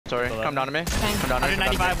Sorry. Come down to me. Thanks. Come down to me.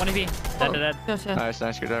 195, 1 EP. Dead.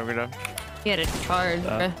 Nice. Good job. Good job. He had a charge,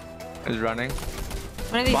 bro. He's running.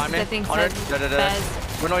 One of these Behind me. I think 100. said Dead.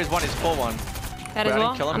 Well, no, he's one. He's full one. that as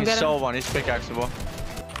well. Kill him. I'm He's good. so one. He's pickaxeable.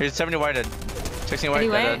 He's 70 whited. 16 white.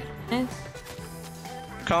 Anyway, Dead.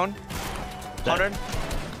 nice. Cone. 100.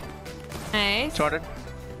 Nice. 200.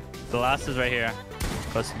 The last is right here.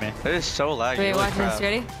 Close to me. It is so laggy. Wait, Holy watch crap. this.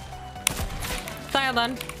 Ready? Style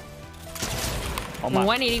done. Oh my.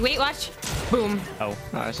 180. Wait, watch. Boom. Oh.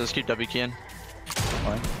 Nice. Let's keep W keying.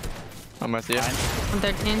 What? I'm with you.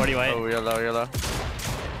 113. 40 white. Oh, you're low.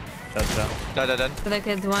 Dead. Dead. The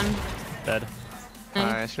kid's one. Dead.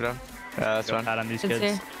 Nice. Good job. Yeah, that's Go one. pat on these It's kids.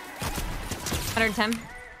 here. 110.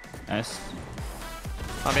 Nice.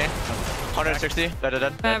 On me. 160. Dead.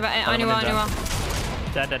 On your wall.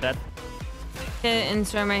 Dead. Kid in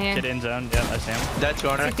storm right here. Kid in zone. Yep, I see him. Dead.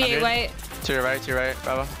 200. 58 white. To your right.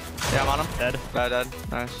 Bravo. Yeah, I'm on him. Dead. Dead.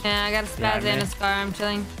 Nice. Yeah, I got a spaz Behind and me. a scar. I'm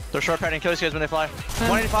chilling. They're short padding. Kill these guys when they fly.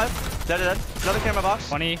 185. Dead. Another camera box.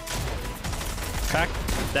 20. Crack.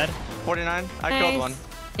 Dead. 49. I Nice. killed one.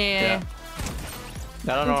 Yeah. I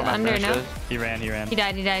don't know what my Under, finish no? is. He ran. He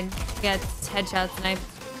died. He got headshots, knife.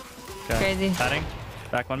 Okay. Crazy. Padding.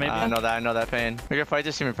 Back one maybe. I know that pain. We can fight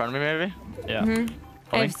this team in front of me maybe. Yeah.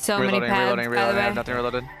 I have so many pads, Reloading. by the I have way. nothing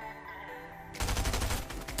reloaded.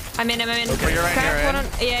 I'm in. Okay, you're right Crack here, one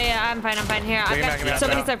right? on- Yeah, I'm fine here. Bring it I've back, got so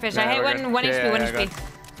many back. starfish. Yeah, I hit we're one good. HP, one Yeah, HP. good.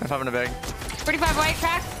 I'm popping a big. 45 white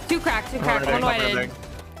crack, two crack, one whited.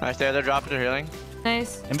 Nice, they're dropping, they're healing.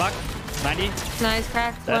 Nice. Inbox. 90. Nice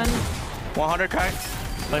crack, Dead. one. 100 crack.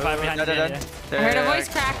 25 behind you. Dead. I heard a voice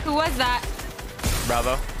crack. Who was that?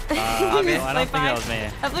 Bravo. No, I don't think that was me.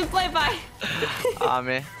 I've been playing by.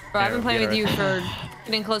 Me. Bro, I've been playing with you for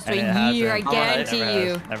getting close to And it a year. I hasn't. guarantee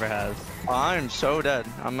you. Never has. I'm so dead.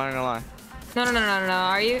 I'm not gonna lie. No.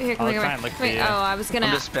 Are you here? Come I'll here. try and look for Wait, you. oh, I was gonna.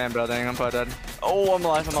 I'm just spam building. I'm probably dead. Oh, I'm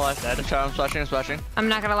alive. Dead. I'm splashing. I'm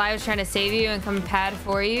not gonna lie. I was trying to save you and come pad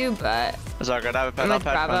for you, but It's all good. I have a pet. I'm I'll with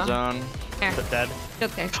pet Bravo. front zone. here. Dead.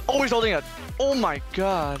 Okay. Oh, he's holding it. Oh my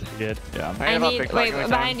god. Good. Yeah. I I have a need. big Wait, flag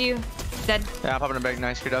behind you. Dead. Yeah, I'm popping a big.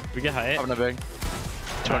 Nice, screwed up. We get height. Popping a big.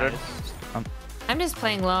 200. I'm just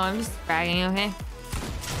playing low. I'm just bragging. Okay.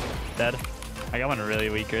 Dead. I got one really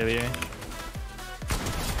weak earlier.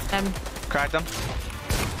 Dead. Cracked him.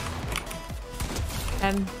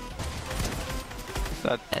 Dead.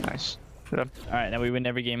 That nice. Good up. All right, now we win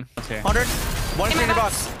every game. Let's hear. 100. One In my in the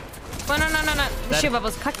box. box. Oh, no. The Dead. shield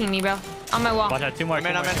bubble's cucking me, bro. On my wall. Watch out. Two more. I'm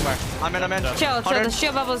in. Chill. 100. The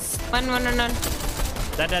shield bubble's. One.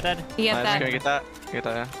 Dead. You get Nice, that. gonna get that.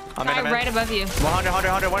 Yeah. I'm in. Right above you.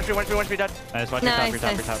 100. 1 3 dead. Nice. Watch Nice, your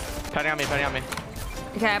top. nice. Patting on me.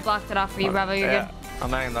 Okay, I blocked it off for you, Bravo. You're Yeah. good.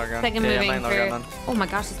 I'm landing low ground. Second Yeah, moving I'm landing low ground for. Oh my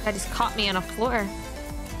gosh, this guy just caught me on a floor.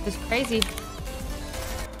 It's crazy.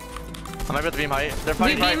 I might be able to beam height. They're We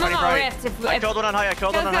fighting beam right. him on rift. I killed one on height.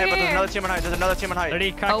 Go But there's here. another team on height.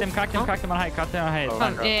 30. Cracked him. Oh. Cracked him on height.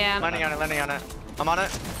 Oh, Yeah. Landing on it. I'm on it.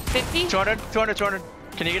 50? 200.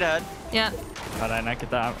 Can you get ahead? Yeah. How did I not get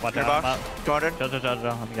that? Watch Your out. box. 200. Chill.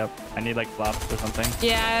 Let me go. I need like flops or something.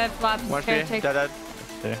 Yeah, I have flops. One Fair HP. take. Dead.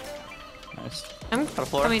 Okay. Nice. I'm the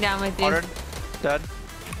floor. coming down with you. 100. Dead.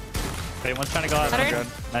 Wait, one's trying to go out. 100. Good.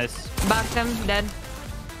 Nice. Box him. Dead.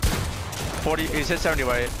 40. He's hit 70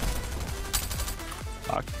 weight.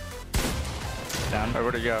 Fuck. Down. Alright,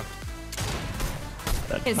 where'd he go?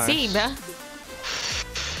 Dead. Can Nice. see, bro.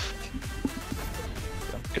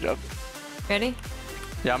 Good job. Ready?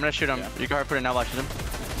 Yeah, I'm gonna shoot him. Yeah. You can hard put it now. Watch him.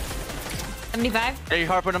 75? Yeah, you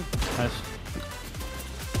hard put him. Nice.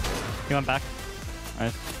 He went back.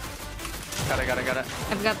 Nice. Got it.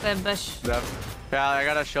 I've got the bush. Yeah, I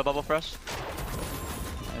got a shield bubble for us.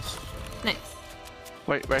 Nice. Nice.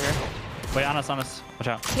 Wait, right here. Wait, on us. Watch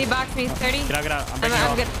out. He boxed me. 30. Get out. I'm I'm breaking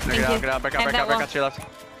you good. off. Thank you. Get out. Back I have that wall. out to your left.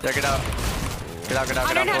 Yeah, get out.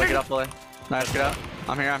 Get out fully. Nice, get out.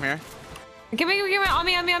 I'm here. Give me. On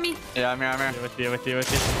me. Yeah, I'm here. With you.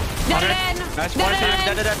 Dead. Nice,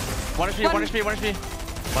 dead. 1 HP.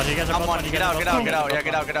 Watch, you guys are I'm both one. on. You Get guys out. are both on. Yeah,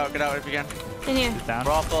 get out if you can. In here. He's down.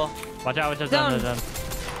 We're all full. Watch out. Zone.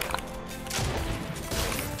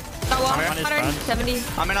 Got wall. I'm here. On his 170.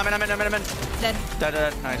 I'm in. Dead.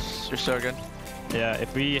 Dead. Nice. You're so good. Yeah,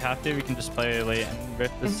 if we have to, we can just play late and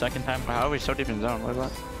rift the second time. How are we so deep in zone? What is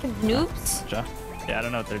that? Noobs. Yeah, I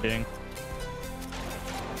don't know what they're doing.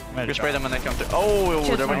 We can spray them when they come through. Oh,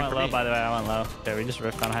 Shit. they're I waiting went for low, me. by the way. I went low. Okay, we just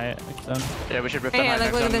rift on height. Zone. Yeah, we should rip Hey, them yeah,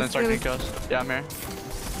 next look zone at and then this, start look getting at kills. Yeah, I'm here.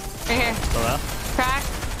 Right here. Below. Crack.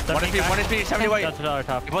 1 HP, 70 weight. $70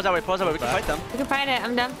 top. Pulls that way. We can fight them. We can fight it.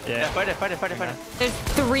 I'm done. Yeah, Yeah. fight it. There's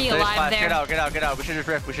 3 They alive splash. there. Get out. We should just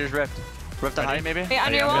rift. Rift on height, maybe? Wait,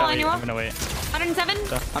 on your wall. I'm gonna wait. 107.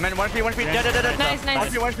 I'm in 1 feet. Dead. Nice.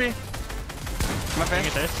 1 feet. My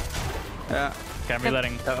face. Yeah. Okay, I'm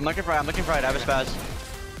reloading. I'm looking for it. I have a spaz.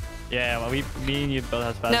 Yeah, well, me and you both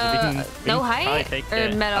have spaz. No height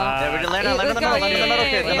or metal. Yeah, we can land on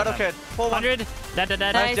the metal kid. Full 100. Dead.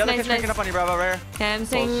 Nice. The other kid's cranking up on you, Bravo. Rare. Yeah, I'm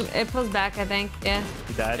saying it pulls back, I think. Yeah.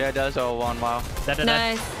 He died. Yeah, it does. Oh, 1. Wow. Dead.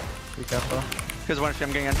 Nice. Be careful. Because 1 feet,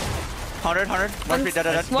 I'm getting in. 100. 1 feet,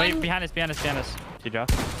 dead. One. Behind us. She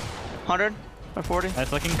dropped. 100. By 40.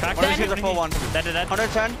 Nice looking. Crack. One of these is a full one. Dead.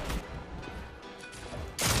 110.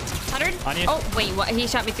 100. On you. Oh, wait, what? He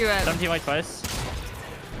shot me through a... 17 white twice.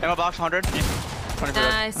 Ammo box, 100. 20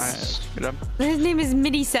 Nice. Nice. Good job. His name is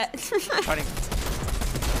Midi Set. Fighting.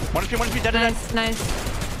 1 feet, dead. Nice.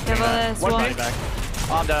 Careful of this One wall. feet.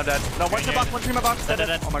 Oh, I'm dead. No, 1 feet box, 1 feet my box. Dead.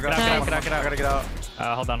 Oh my god. Nice. Get out. Gotta get out.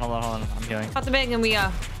 Hold on. I'm healing. Pop the big and we go.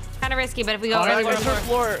 Kind of risky, but if we go... Alright, go to the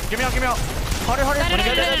floor. Give me out.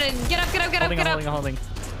 100. Get up. Holding.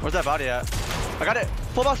 Where's that body at? I got it.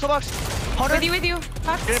 Full box. 100. With you.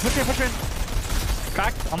 Fox. Get it, push me in.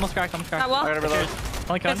 Cracked. Almost cracked. That wall? I gotta reload.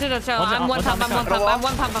 Only cone. That's it. I'm one pump. I'm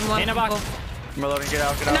one pump. In a box. I'm reloading. Get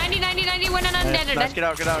out. 90. One and Nice. dead. Get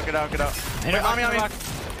out. In Wait, on me.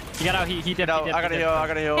 He got out. He Get dipped. out. I gotta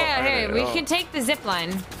heal. Yeah, here. We can take the zip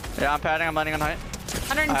line. Yeah, I'm padding. I'm landing on height.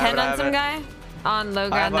 110 on some guy. On low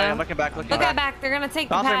ground I'm though. looking back. Look at back. They're gonna take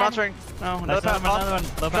the pad. Bouncing. No, another pad. Another one.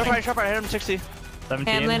 Low padding. Sharp right. I hit him 60.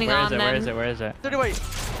 17. I'm landing on them. Where is it? 30 weight.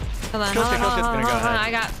 Hold on. Kill stick. Gonna go ahead. I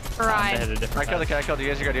got fried. I killed the kid. You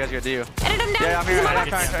guys are good. Do you? Edit him down. Yeah, I'm here. He's in my I'm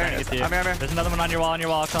box. trying. I'm here. There's another one on your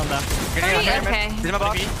wall. I'll kill him now. Okay. He's in my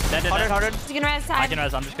box. Dead. 100. You can res. I can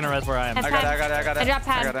res. I'm just gonna res where I am. That's I got it. I dropped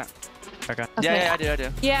pad. Okay. Yeah, I do.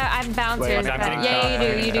 Yeah, I have bouncers. Wait, I'm getting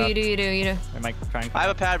Yeah, you do. I might try and. I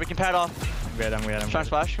have a pad. We can pad off. We had him. Trying to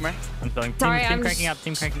splash. Come here. I'm feeling. Sorry,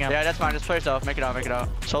 Team cranking up. Yeah, that's fine. Just play yourself. Make it out.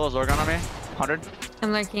 Solo's Lorgon on me. 100.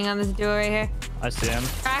 I'm lurking on this duo right here. I see him.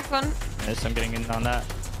 Crack one. Yes, I'm getting in on that.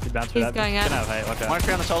 He bounced for He's that. going up. Gonna have height. Watch out. 1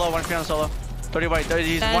 HP on the solo. 30 white.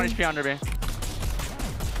 He's 1 HP under me.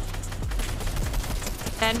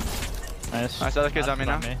 Dead. Nice. Nice. Other kid's on me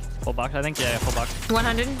now. Full box, I think. Yeah, full box.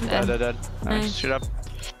 100. Dead. Nice. Shoot up.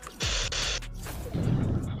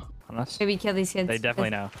 On us. Maybe kill these kids. They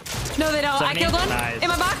definitely know. No, they don't. 70? I killed one. Nice. In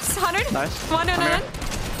my box. 100. Nice. One.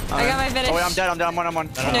 I got my finish. Oh wait, I'm dead. I'm one.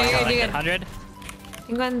 No, you're good. 100.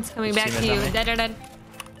 Pink one's coming back to you. Dead.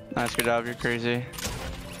 Nice. Good job. You're crazy.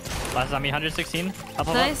 Last on me, 116. Up.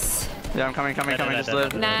 Nice. Yeah, I'm coming. Just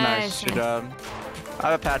live. Nice. Good job.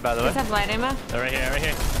 I have a pad, by the way. Let's have light ammo. They're right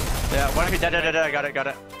here. Yeah, 1 HP. Dead. I got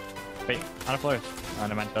it. Wait, on the floor. Oh,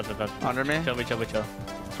 never mind. Dead. Under me. Chill.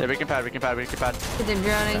 Yeah, we can pad. They're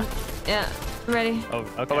drowning. Yeah. I'm ready. Oh,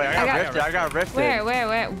 okay. Oh wait, I got rifted.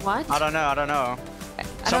 Where? What? I don't know.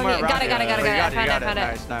 Somewhere around. Got it. You I found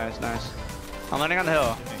it. Nice. I'm landing on the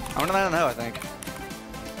hill. I'm gonna land on the hill, I think.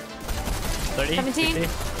 30. 17.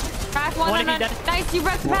 60. Crack one. Nice. You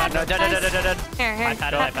broke the pad. No, dead. Here. I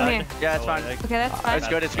pad. Here. Yeah, it's fine. Okay, that's fine.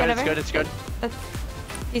 It's good. That's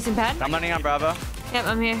decent pad. I'm landing on Bravo. Yep,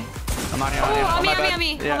 I'm here. I'm on you. Oh, on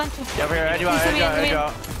me. Yeah, Hold on. over here. Edge you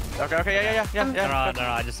out. Okay, yeah. No,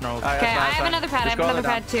 I just know. Okay, I have another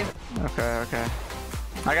pad. Too. Okay.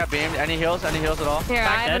 I got beamed. Any heals at all? Here, I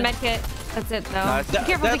have a med kit. That's it, though. Nice. Be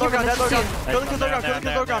careful. Kill the kid's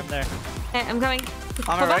low ground. There. Okay, I'm coming.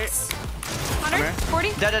 On my right. 100?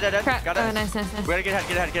 40? Dead. Crack. Got it. Oh, nice. We gotta get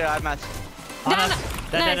ahead. I have mats. Down.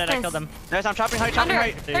 Dead. I Nice. killed him. Nice, I'm chopping height. Under.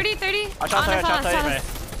 30. I chopped height.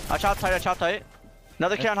 I chopped height.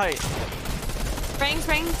 Another kid on height. Spring.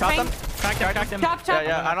 Chop them. Cracked him. Chop.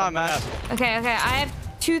 Yeah, I don't have mats. Okay. I have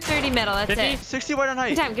 230 metal. That's 50? it. 60 white on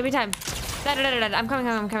height. Give me time. Dead. I'm coming.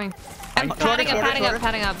 I'm Shorter.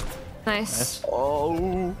 padding up. Nice.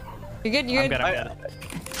 Oh. You're good. I'm good.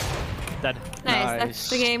 Dead. Nice. That's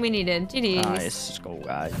the game we needed. GDs. Nice. Let's go,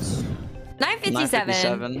 guys.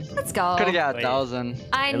 957. Let's go. Could've got 1,000.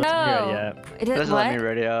 I know. It doesn't let me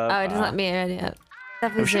ready up. Oh, it doesn't let me ready up. We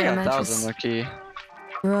Definitely should zero have matches. 1,000, lucky.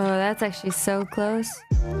 Bro, that's actually so close.